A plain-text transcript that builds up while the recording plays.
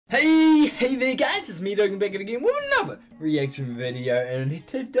Hey there guys, it's me Dogan back again with another reaction video, and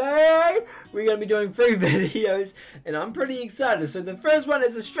today we're going to be doing 3 videos and I'm pretty excited. So the first one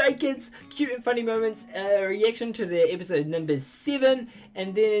is a Stray Kids cute and funny moments reaction to their episode number 7,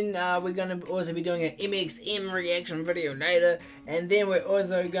 and then we're going to also be doing an MXM reaction video later, and then we're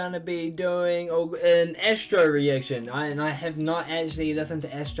also going to be doing an Astro reaction, and I have not actually listened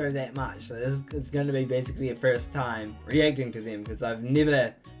to Astro that much, so this is going to be basically a first time reacting to them because I've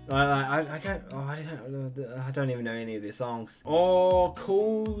never I don't even know any of their songs. Oh,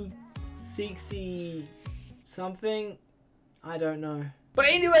 cool, sexy, something. I don't know. But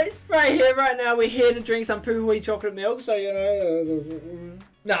anyways, right here, right now, we're here to drink some poo-wee chocolate milk. So you know.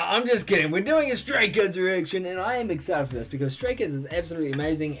 No, I'm just kidding. We're doing a Stray Kids reaction, and I am excited for this because Stray Kids is absolutely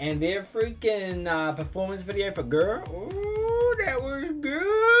amazing, and their freaking performance video for Girl. Ooh, that was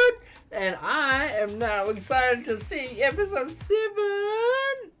good. And I am now excited to see episode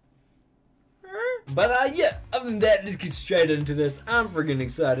 7. But yeah, other than that, let's get straight into this. I'm freaking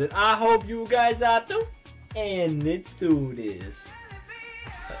excited. I hope you guys are too. And let's do this.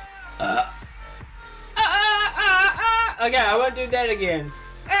 Okay, I won't do that again.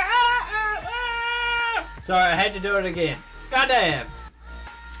 Sorry, I had to do it again. Goddamn.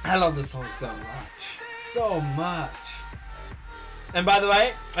 I love this song so much. So much. And by the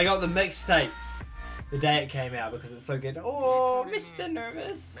way, I got the mixtape the day it came out because it's so good. Oh, Mr.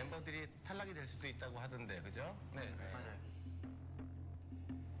 Nervous. 멤버들이 탈락이 될 수도 있다고 하던데, 그죠? 네, 맞아요.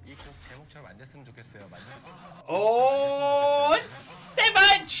 이 곡 제목처럼 안 됐으면 좋겠어요. Oh, it's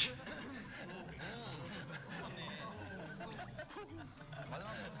savage.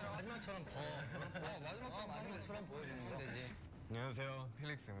 마지막처럼 보여주는 거지. 안녕하세요,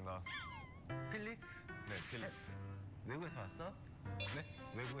 필릭스입니다. 필릭스? 네, 필릭스. 외국에서 왔어? 네?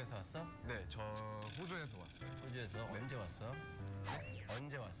 외국에서 왔어? 네, 저 호주에서 왔어요. 호주에서? 네. 언제 왔어? 네?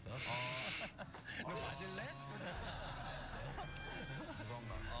 언제 왔어? 너 맞을래?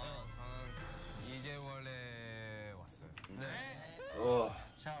 죄송합니다. 저는 2개월에 왔어요. 네. Oh.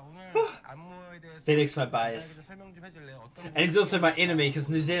 자, 오늘 안무에 대해서 FELIX my bias. 설명 좀 해줄래요? 어떤 And he's also my enemy because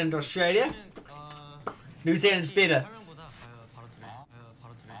New Zealand, Australia. New Zealand's better.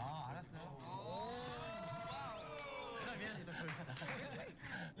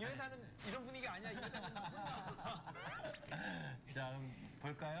 이 회사는 이런 분위기 아니야. 자, 그럼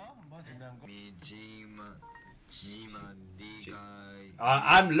볼까요? 한번 준비한 거.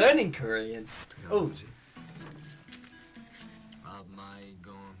 I'm learning Korean. Oh.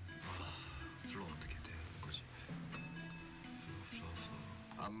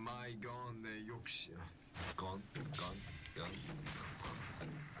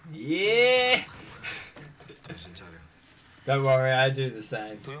 Yeah. Don't worry, I do the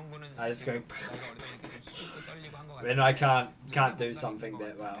same. I just go when I can't do something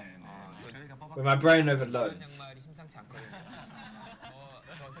that well. When my brain overloads.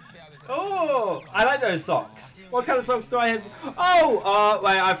 Oh, I like those socks. What kind of socks do I have? Oh,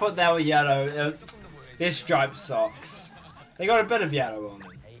 wait, I thought they were yellow. They're striped socks. They got a bit of yellow on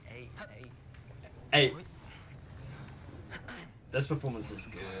them. 8. This performance was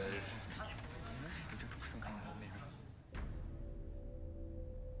good.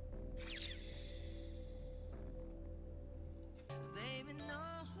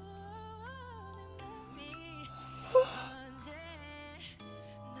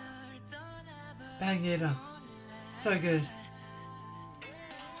 Bang it up. So good.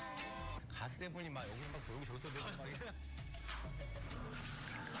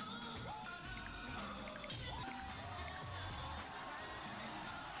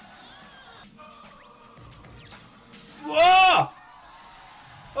 Whoa!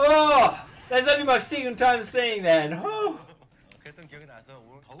 Oh! That's only my second time seeing that. Oh. 그랬던 기억이 나서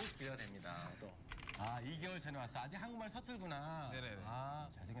오늘 더욱 기대가 됩니다. 또. 아, 2개월 전에 왔어. 아직 한국말 서툴구나. 네네. 아,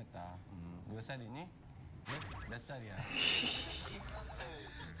 잘생겼다. 몇 살이니? 네? 몇 살이야?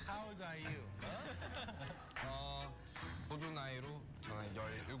 How old are you? 호주 나이로 저는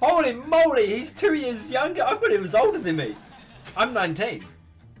 17. Holy moly, he's 2 years younger. I thought he was older than me. I'm 19.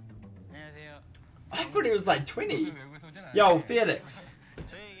 안녕하세요. I thought he was like 20. Yo, Felix.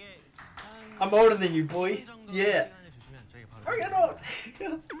 I'm older than you, boy. Yeah. Bring it on.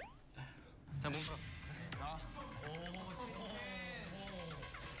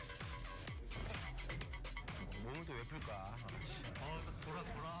 몸을 또 왜 풀까? 돌아.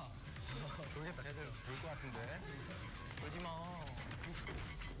 돌겠다. 애들 돌 것 같은데. 돌지 마.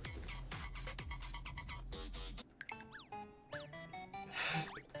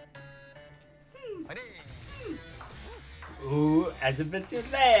 Ooh, as if it's your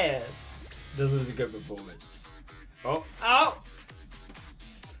last. This was a good performance. Oh, ow!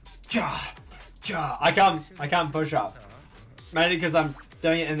 I can't push up. Mainly because I'm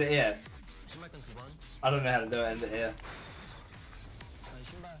doing it in the air. I don't know how to do it in the air.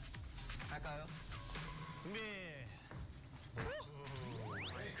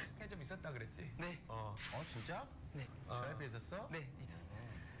 좀 있었다 그랬지? 네. 진짜? 네. 잘 있었어? 네, 있었어.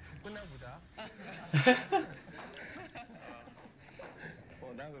 끝나 보자.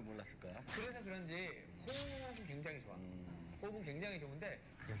 나 왜 몰랐을까? 그래서 그런지 호흡은 굉장히 좋아. 호흡은 굉장히 좋은데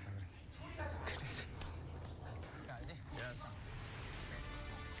그래서 그렇지. 그래서 알지? 알았어.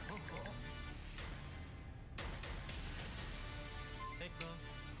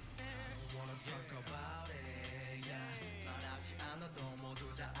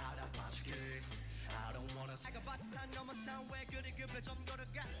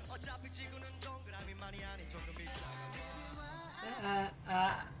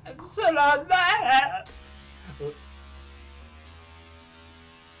 So like that.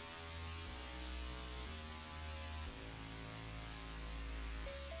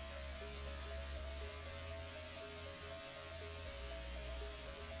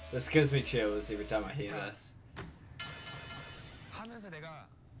 This gives me chills every time I hear this. 하면서 내가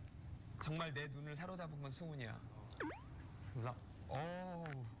정말 내 눈을 사로잡은 건 승훈이야. 승훈아,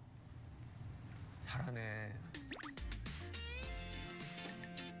 잘하네.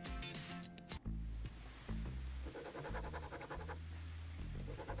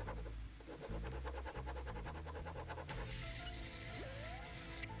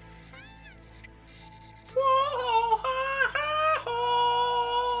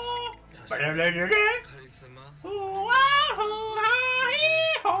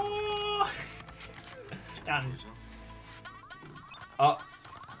 Done. Oh,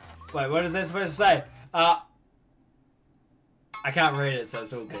 wait, what is that supposed to say? I can't read it, so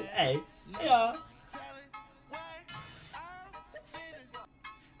it's all good. Hey, yeah.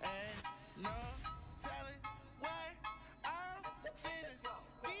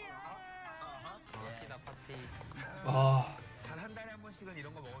 Oh. 한 달에 한 번씩은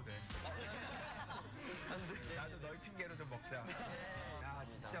이런 거 먹어도 돼. 나도 너희 핑계로 좀 먹자. 야,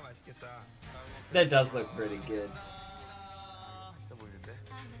 진짜 맛있겠다. That does look pretty good. 맛있어 보이는데?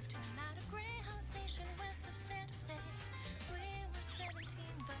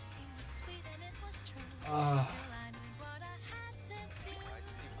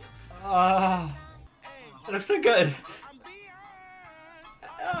 It looks so good.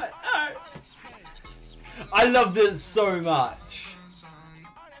 I love this so much.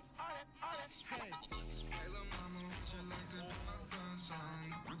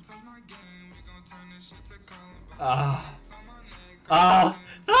 Yeah.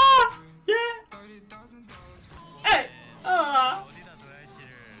 Hey.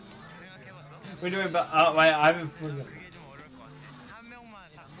 We're doing about. Oh wait, I haven't.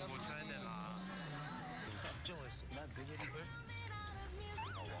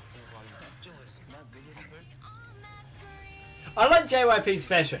 I like JYP's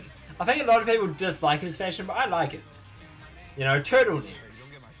fashion. I think a lot of people dislike his fashion, but I like it. You know,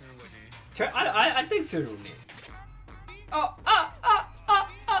 turtlenecks. I think turtlenecks. Oh,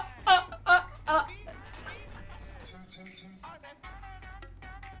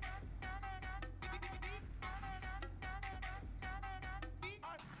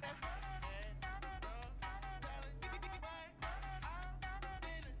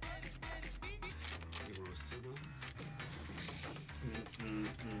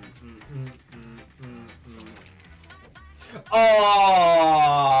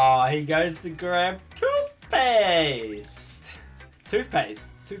 Oh, he goes to grab toothpaste. Toothpaste.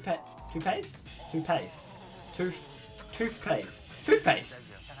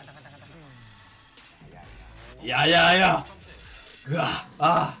 Yeah. Yeah.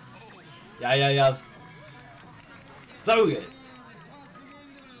 So good.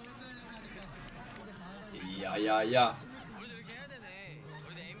 Yeah.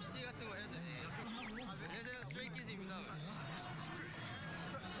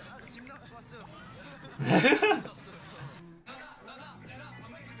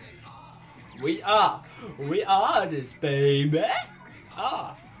 We are this baby.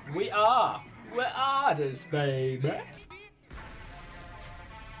 We are this baby.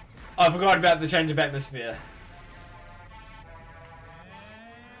 I forgot about the change of atmosphere.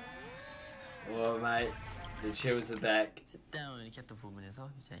 Oh mate, the chills are back. Sit down 이렇게 했던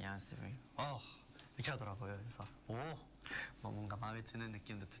부분에서 이제 연습을 이렇게 하더라고요. 그래서 뭔가 마음에 드는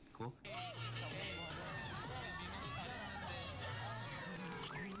느낌도 듣고.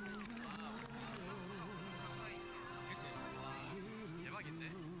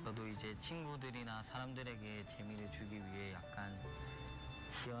 저도 이제 친구들이나 사람들에게 재미를 주기 위해 약간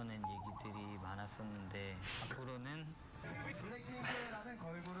지어낸 얘기들이 많았었는데 앞으로는 블랙핑크라는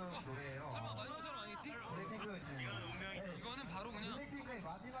걸그룹 노래예요. 설마 마지막 사람 아니겠지? 블랙핑크 이거는 바로 그냥 블랙핑크의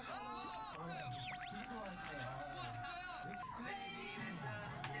마지막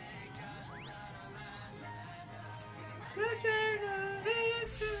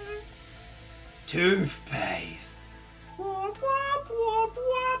Toothpaste. Wop, wop, wop,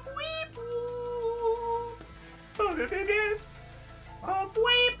 wop, weep, whoop. Wop,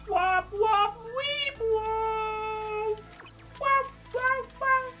 weep, wop, wop, weep, whoop. Wop, wop, wop,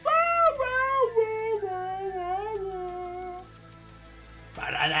 wop, wop, wop, wop, wop.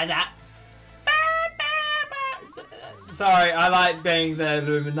 Ba-da-da-da. Sorry, I like being the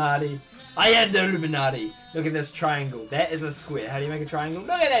Illuminati. I am the Illuminati. Look at this triangle. That is a square. How do you make a triangle?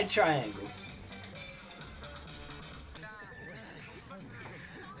 Look at that triangle.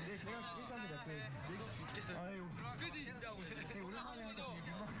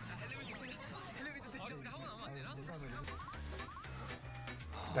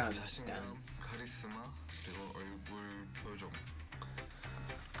 Done. 자신감, 카리스마, 그리고 얼굴 표정.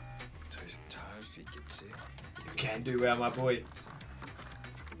 잘할 수 있겠지. You can do well, my boy.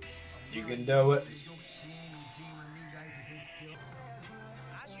 You can do it.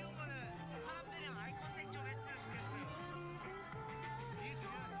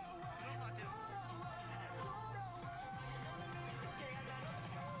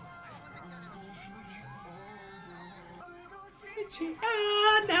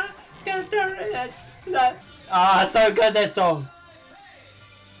 Ah, so good, that song.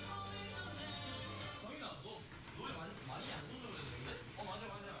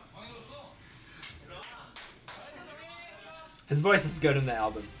 His voice is good in the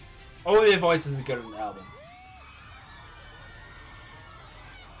album. All their voices are good in the album.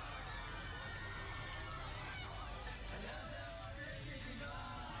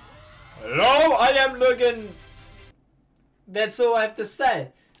 Hello, I am Logan. That's all I have to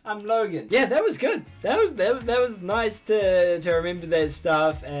say. I'm Logan. Yeah, that was good. That was nice to remember that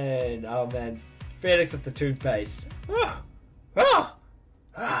stuff. And oh man, FELIX with the toothpaste. It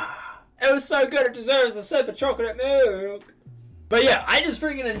was so good. It deserves a sip of chocolate milk. But yeah, I just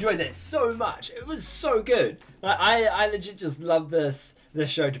freaking enjoyed that so much. It was so good. Like, I legit just love this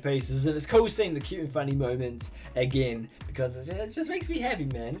show to pieces, and it's cool seeing the cute and funny moments again because it just makes me happy,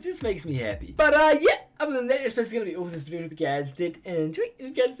 man. It just makes me happy. But yeah, other than that, that's basically gonna be all for this video. If you guys did enjoy, if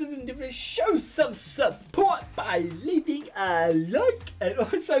you guys did definitely show some support by leaving a like and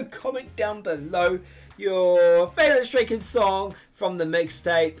also comment down below your favorite Stray Kids song from the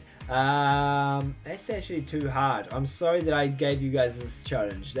mixtape. That's actually too hard. I'm sorry that I gave you guys this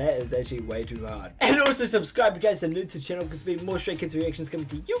challenge. That is actually way too hard. And also subscribe if you guys are new to the channel because there'll be more Stray Kids reactions coming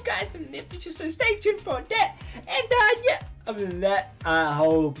to you guys in the near future, so stay tuned for that. And yeah, other than that, I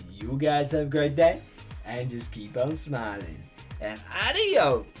hope you guys have a great day and just keep on smiling. And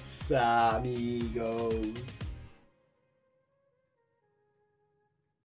adios, amigos.